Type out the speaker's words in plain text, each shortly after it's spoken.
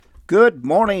Good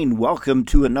morning. Welcome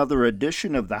to another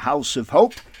edition of the House of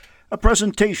Hope, a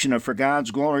presentation of For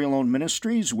God's Glory Alone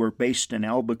Ministries. We're based in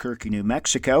Albuquerque, New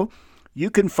Mexico. You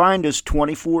can find us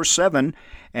 24/7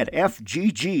 at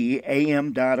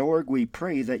fggam.org. We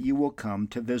pray that you will come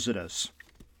to visit us.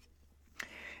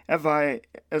 As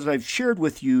I've shared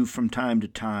with you from time to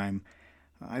time,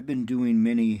 I've been doing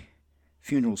many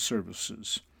funeral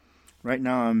services. Right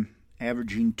now I'm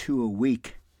averaging 2 a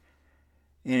week,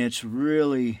 and it's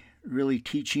really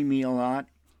teaching me a lot.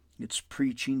 It's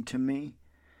preaching to me.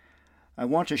 I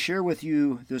want to share with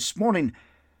you this morning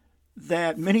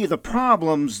that many of the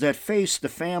problems that face the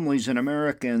families in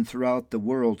America and throughout the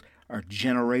world are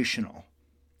generational.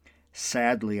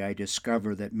 Sadly, I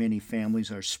discover that many families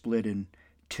are split in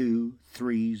 2,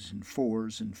 3s, and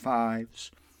 4s, and 5s.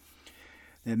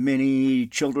 That many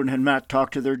children have not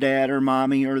talked to their dad or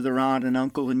mommy or their aunt and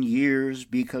uncle in years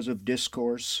because of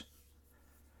discourse.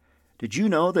 Did you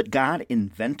know that God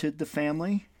invented the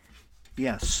family?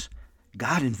 Yes,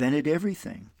 God invented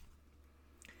everything.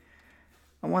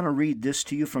 I want to read this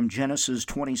to you from Genesis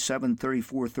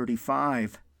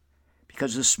 27:34-35.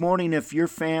 Because this morning, if your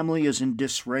family is in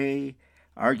disarray,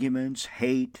 arguments,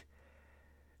 hate,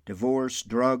 divorce,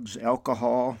 drugs,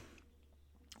 alcohol,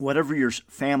 whatever your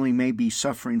family may be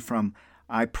suffering from,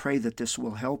 I pray that this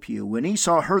will help you. When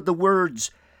Esau heard the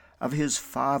words of his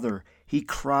father, he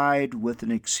cried with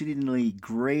an exceedingly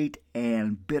great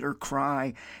and bitter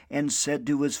cry, and said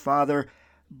to his father,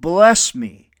 "Bless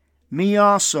me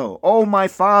also, O my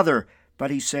father." But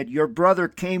he said, "Your brother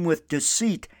came with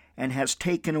deceit and has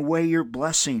taken away your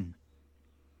blessing."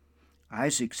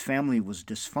 Isaac's family was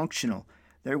dysfunctional.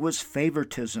 There was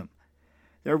favoritism.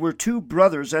 There were 2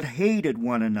 brothers that hated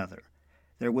one another.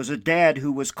 There was a dad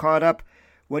who was caught up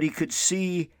what he could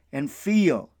see and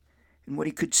feel, A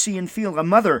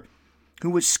mother who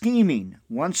was scheming,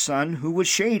 one son who was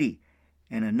shady,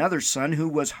 and another son who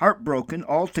was heartbroken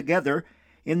altogether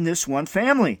in this one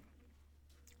family.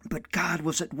 But God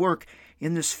was at work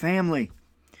in this family.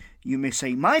 You may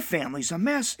say, my family's a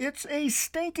mess. It's a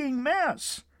stinking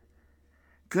mess.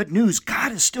 Good news,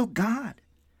 God is still God.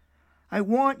 I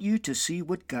want you to see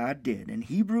what God did. In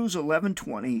Hebrews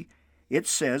 11:20, it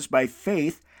says, by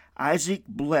faith Isaac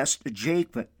blessed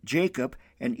Jacob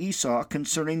and Esau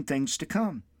concerning things to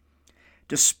come.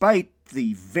 Despite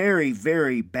the very,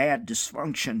 very bad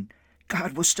dysfunction,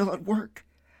 God was still at work.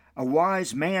 A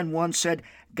wise man once said,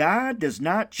 God does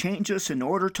not change us in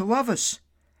order to love us.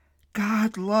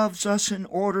 God loves us in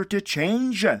order to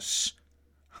change us.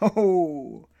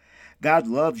 Oh, God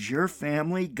loves your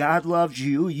family. God loves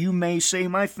you. You may say,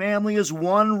 my family is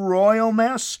one royal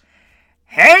mess.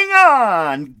 Hang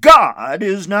on! God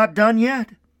is not done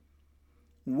yet.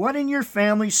 What in your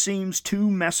family seems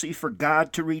too messy for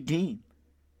God to redeem?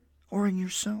 Or in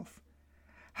yourself?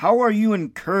 How are you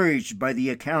encouraged by the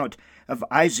account of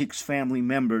Isaac's family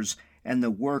members and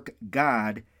the work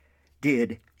God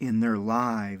did in their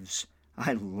lives?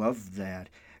 I love that.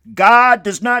 God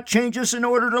does not change us in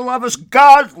order to love us.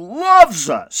 God loves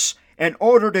us in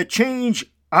order to change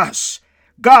us.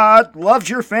 God loves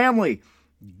your family.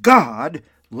 God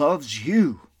loves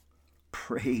you.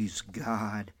 Praise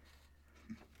God.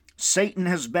 Satan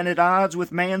has been at odds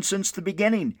with man since the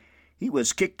beginning. He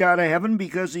was kicked out of heaven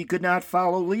because he could not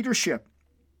follow leadership.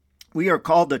 We are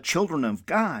called the children of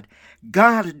God.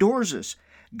 God adores us.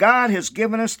 God has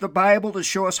given us the Bible to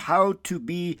show us how to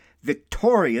be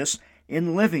victorious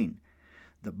in living.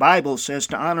 The Bible says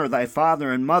to honor thy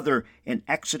father and mother. In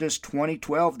Exodus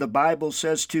 20:12, the Bible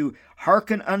says to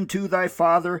hearken unto thy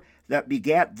father that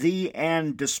begat thee,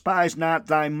 and despise not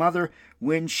thy mother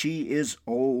when she is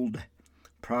old.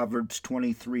 Proverbs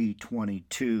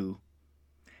 23:22.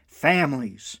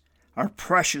 Families are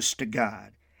precious to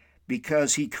God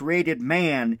because He created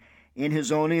man in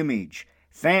His own image.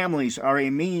 Families are a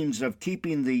means of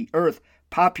keeping the earth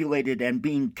populated and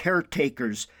being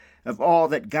caretakers of all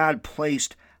that God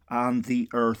placed on the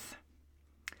earth.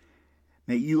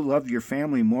 May you love your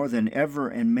family more than ever,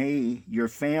 and may your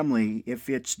family, if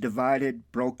it's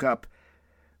divided, broke up,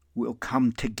 will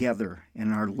come together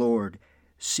in our Lord.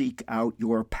 Seek out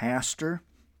your pastor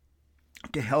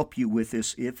to help you with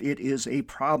this if it is a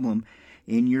problem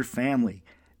in your family.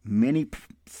 Many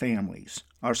families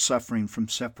are suffering from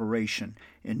separation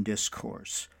and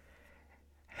discourse.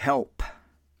 Help.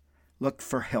 Look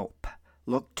for help.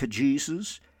 Look to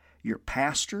Jesus. Your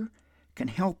pastor can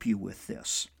help you with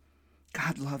this.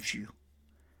 God loves you.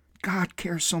 God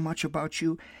cares so much about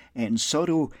you, and so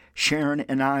do Sharon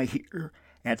and I here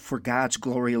at For God's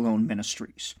Glory Alone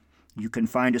Ministries. You can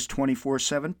find us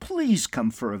 24/7. Please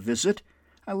come for a visit.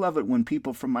 I love it when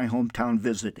people from my hometown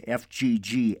visit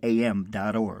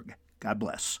fggam.org. God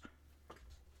bless.